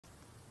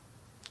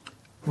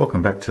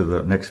Welcome back to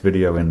the next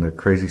video in the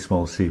Crazy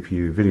Small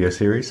CPU video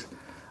series.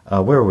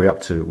 Where are we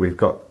up to? We've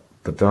got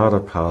the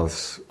data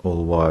paths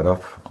all wired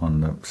up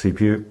on the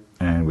CPU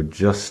and we're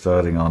just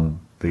starting on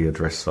the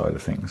address side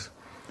of things.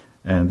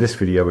 And this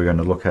video we're going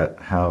to look at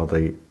how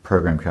the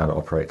program counter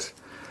operates.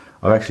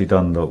 I've actually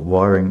done the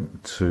wiring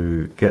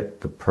to get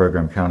the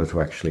program counter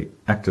to actually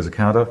act as a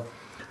counter.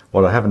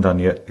 What I haven't done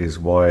yet is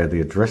wire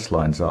the address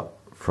lines up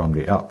from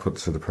the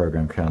outputs of the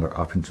program counter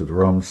up into the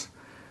ROMs,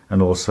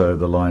 and also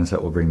the lines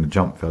that will bring the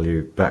jump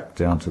value back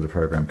down to the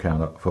program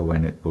counter for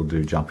when it will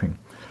do jumping.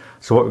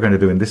 So what we're going to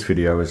do in this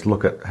video is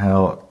look at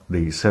how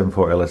the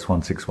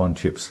 74LS161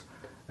 chips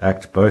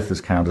act both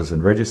as counters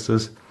and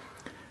registers,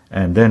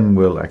 and then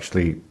we'll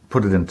actually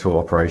put it into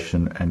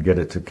operation and get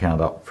it to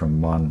count up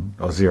from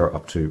 0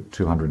 up to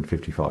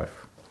 255.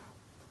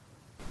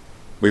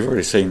 We've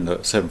already seen the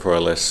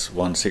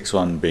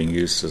 74LS161 being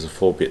used as a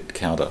 4-bit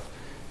counter,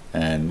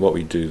 and what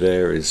we do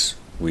there is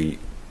we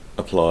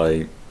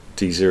apply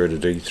D0 to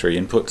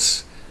D3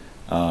 inputs.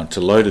 To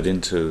load it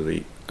into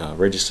the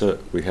register,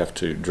 we have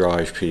to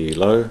drive PE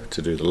low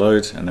to do the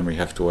load, and then we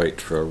have to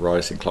wait for a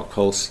rising clock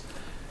pulse,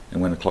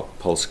 and when the clock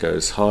pulse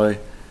goes high,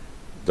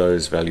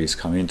 those values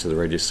come into the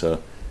register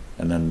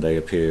and then they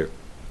appear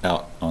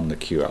out on the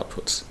Q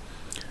outputs.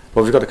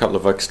 Well, we've got a couple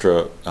of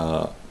extra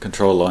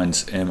control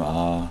lines,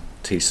 MR,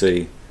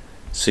 TC,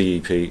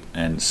 CEP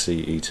and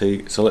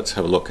CET, so let's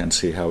have a look and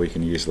see how we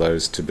can use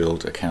those to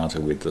build a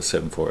counter with the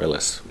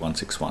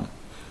 74LS161.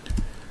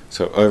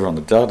 So over on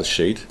the data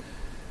sheet,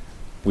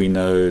 we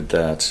know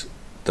that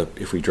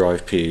if we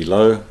drive PE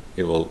low,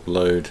 it will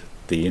load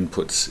the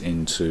inputs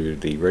into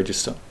the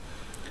register.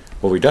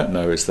 What we don't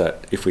know is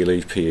that if we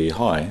leave PE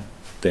high,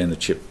 then the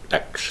chip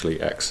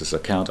actually acts as a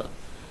counter.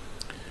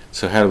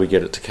 So how do we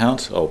get it to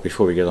count? Oh,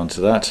 before we get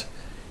onto that,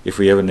 if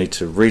we ever need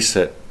to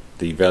reset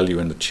the value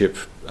in the chip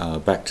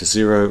back to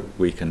 0,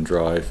 we can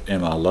drive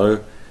MR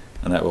low,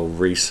 and that will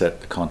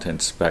reset the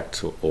contents back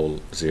to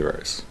all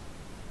zeros.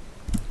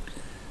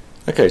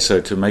 Okay, so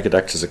to make it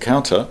act as a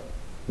counter,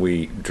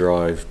 we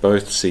drive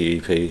both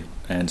CEP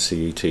and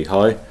CET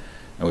high,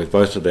 and with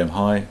both of them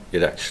high,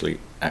 it actually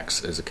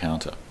acts as a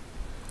counter.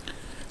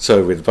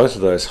 So with both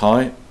of those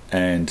high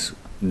and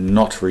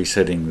not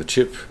resetting the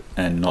chip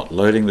and not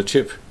loading the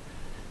chip,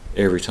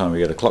 every time we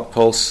get a clock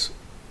pulse,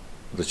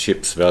 the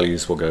chip's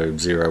values will go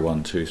 0,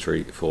 1, 2,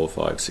 3, 4,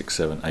 5, 6,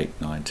 7, 8,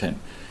 9, 10,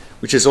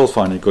 which is all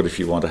fine and good if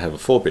you want to have a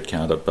 4-bit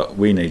counter, but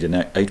we need an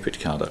 8-bit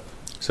counter,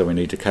 so we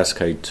need to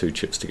cascade 2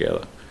 chips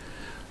together.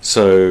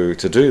 So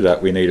to do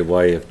that, we need a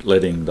way of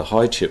letting the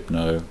high chip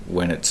know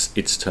when it's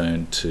its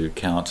turn to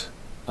count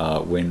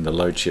when the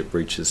low chip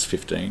reaches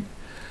 15.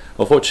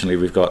 Unfortunately,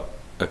 we've got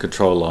a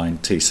control line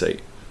TC,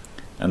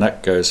 and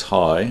that goes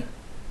high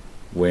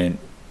when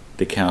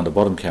the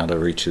bottom counter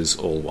reaches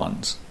all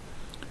ones.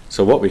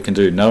 So what we can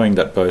do, knowing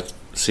that both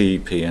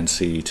CEP and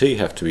CET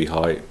have to be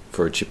high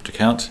for a chip to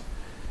count,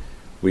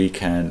 we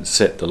can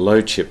set the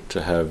low chip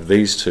to have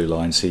these two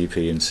lines, CEP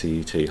and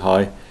CET,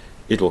 high.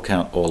 It will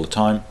count all the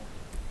time.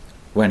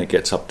 When it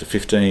gets up to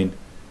 15,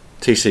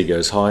 TC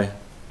goes high.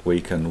 We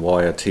can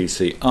wire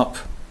TC up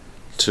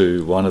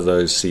to one of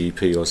those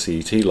CEP or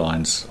CET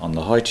lines on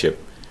the high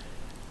chip,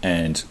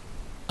 and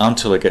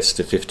until it gets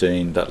to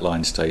 15, that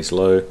line stays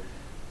low.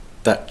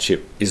 That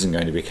chip isn't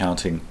going to be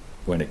counting.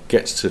 When it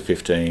gets to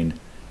 15,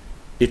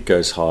 it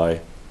goes high.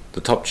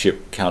 The top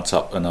chip counts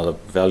up another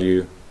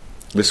value.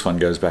 This one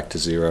goes back to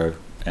 0,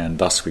 and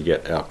thus we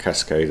get our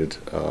cascaded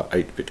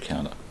 8-bit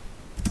counter.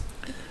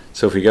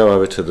 So if we go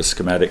over to the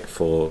schematic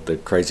for the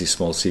Crazy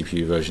Small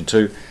CPU version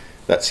 2,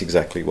 that's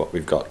exactly what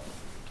we've got.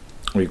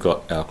 We've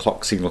got our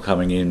clock signal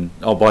coming in.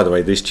 Oh, by the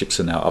way, these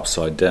chips are now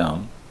upside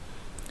down.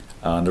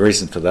 And the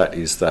reason for that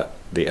is that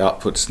the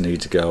outputs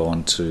need to go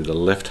onto the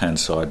left-hand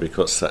side,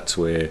 because that's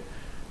where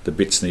the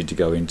bits need to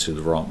go into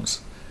the ROMs.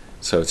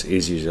 So it's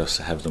easier just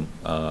to have them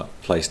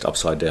placed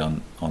upside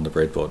down on the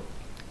breadboard.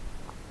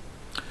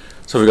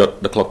 So we've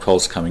got the clock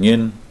pulse coming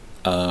in.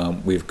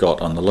 We've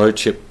got on the low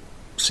chip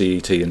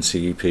CET and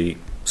CEP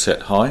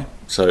set high.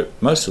 So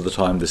most of the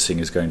time this thing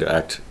is going to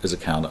act as a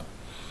counter.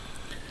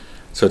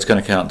 So it's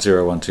going to count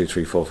 0, 1, 2,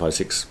 3, 4, 5,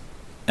 6.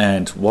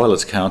 And while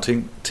it's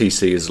counting,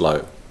 TC is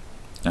low.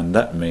 And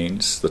that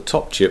means the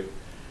top chip,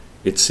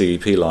 its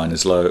CEP line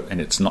is low and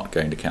it's not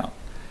going to count.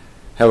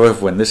 However,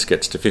 when this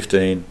gets to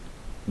 15,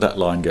 that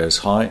line goes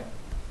high.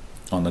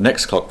 On the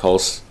next clock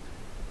pulse,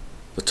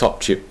 the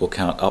top chip will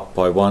count up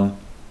by 1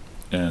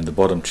 and the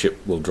bottom chip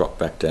will drop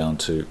back down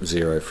to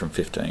 0 from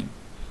 15.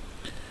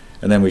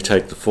 And then we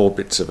take the 4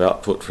 bits of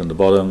output from the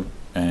bottom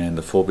and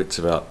the 4 bits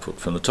of output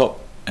from the top,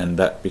 and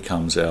that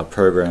becomes our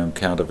program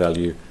counter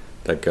value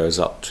that goes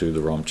up to the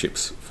ROM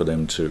chips for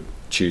them to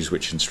choose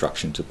which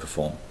instruction to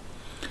perform.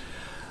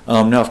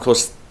 Now, of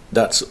course,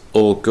 that's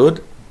all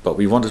good, but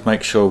we want to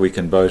make sure we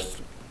can both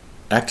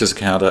act as a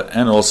counter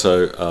and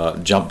also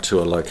jump to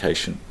a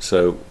location.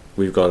 So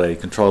we've got a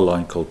control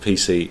line called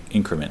PC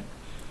increment.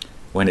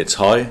 When it's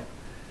high,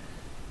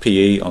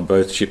 PE on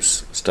both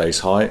chips stays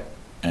high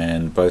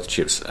and both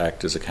chips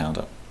act as a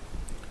counter.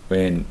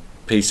 When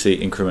PC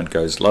increment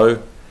goes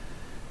low,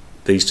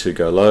 these two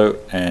go low,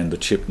 and the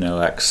chip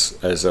now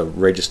acts as a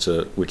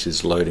register which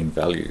is loading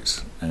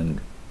values,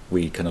 and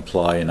we can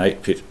apply an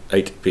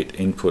 8-bit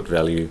input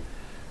value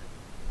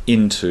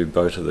into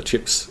both of the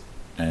chips,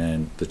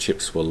 and the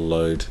chips will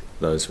load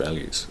those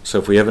values. So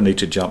if we ever need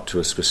to jump to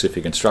a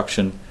specific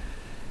instruction,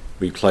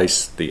 we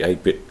place the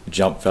 8-bit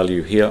jump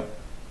value here,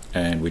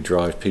 and we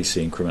drive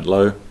PC increment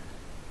low,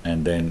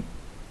 and then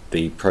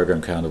the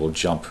program counter will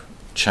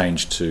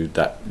change to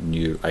that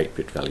new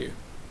 8-bit value.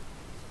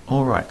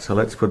 Alright, so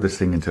let's put this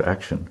thing into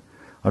action.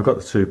 I've got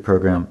the two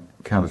program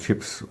counter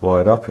chips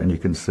wired up, and you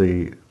can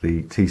see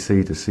the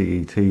TC to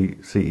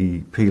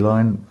CEP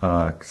line,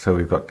 so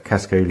we've got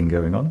cascading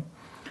going on.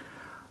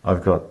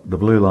 I've got the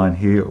blue line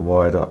here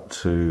wired up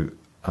to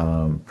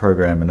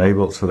program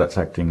enable, so that's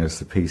acting as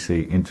the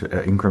PC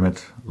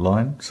increment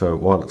line. So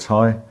while it's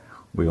high,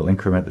 we'll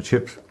increment the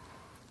chips,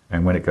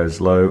 and when it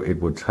goes low,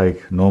 it would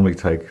normally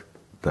take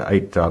the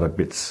 8 data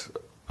bits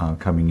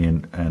coming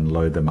in and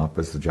load them up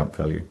as the jump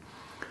value.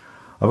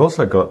 I've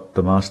also got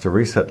the master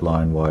reset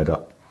line wired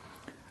up.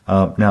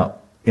 Now,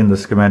 in the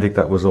schematic,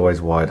 that was always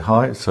wired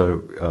high, so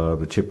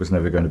the chip was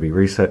never going to be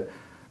reset.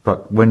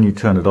 But when you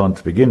turn it on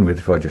to begin with,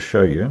 if I just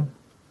show you,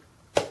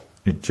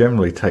 it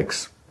generally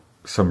takes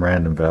some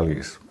random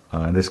values.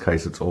 In this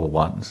case, it's all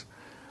ones.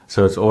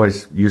 So it's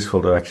always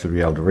useful to actually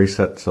be able to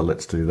reset. So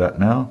let's do that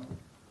now.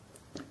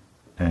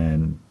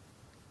 And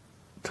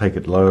take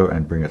it low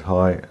and bring it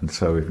high. And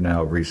so we've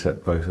now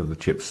reset both of the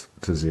chips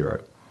to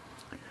 0.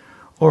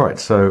 Alright,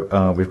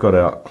 so we've got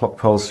our clock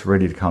pulse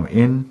ready to come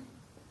in.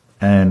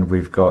 And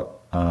we've got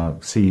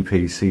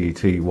CEP,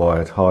 CET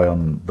wired high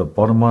on the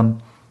bottom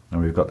one.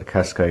 And we've got the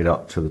cascade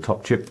up to the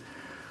top chip.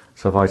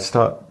 So if I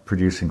start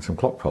producing some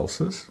clock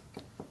pulses,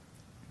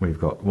 we've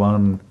got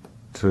 1,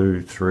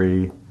 2,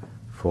 3,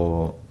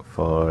 4,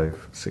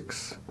 5,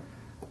 6,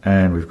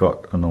 and we've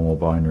got a normal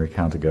binary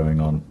counter going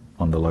on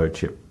the load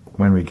chip.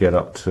 When we get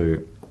up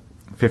to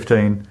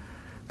 15,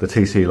 the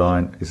TC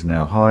line is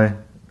now high,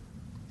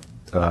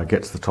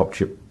 gets the top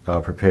chip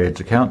prepared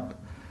to count.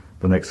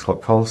 The next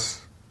clock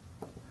pulse,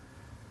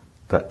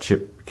 that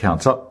chip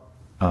counts up,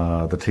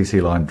 the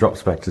TC line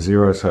drops back to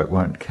 0, so it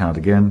won't count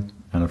again,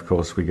 and of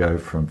course we go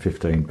from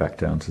 15 back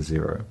down to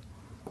 0.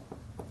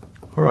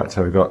 Alright,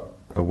 so we've got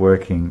a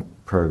working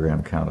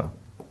program counter.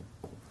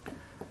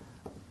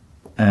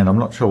 And I'm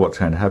not sure what's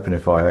going to happen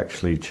if I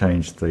actually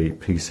change the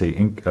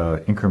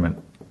PC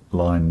increment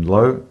line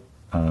low.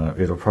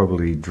 It'll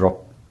probably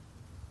drop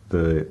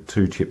the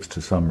two chips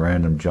to some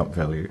random jump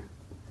value.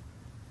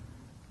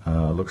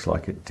 Looks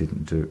like it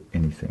didn't do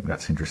anything.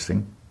 That's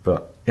interesting.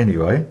 But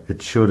anyway,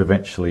 it should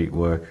eventually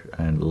work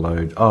and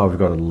load. Oh, we've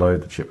got to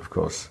load the chip, of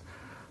course.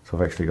 So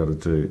I've actually got to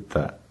do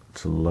that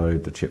to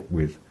load the chip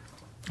with.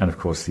 And of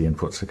course the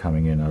inputs are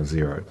coming in are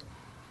 0.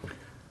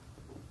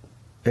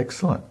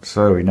 Excellent.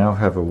 So we now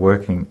have a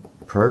working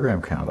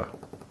program counter.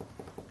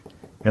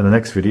 In the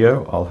next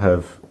video, I'll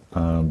have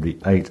the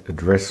 8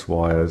 address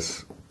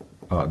wires,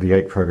 the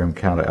 8 program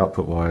counter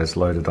output wires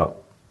loaded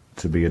up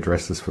to be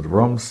addresses for the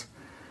ROMs,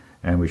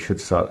 and we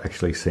should start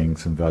actually seeing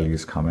some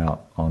values come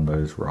out on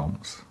those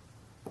ROMs.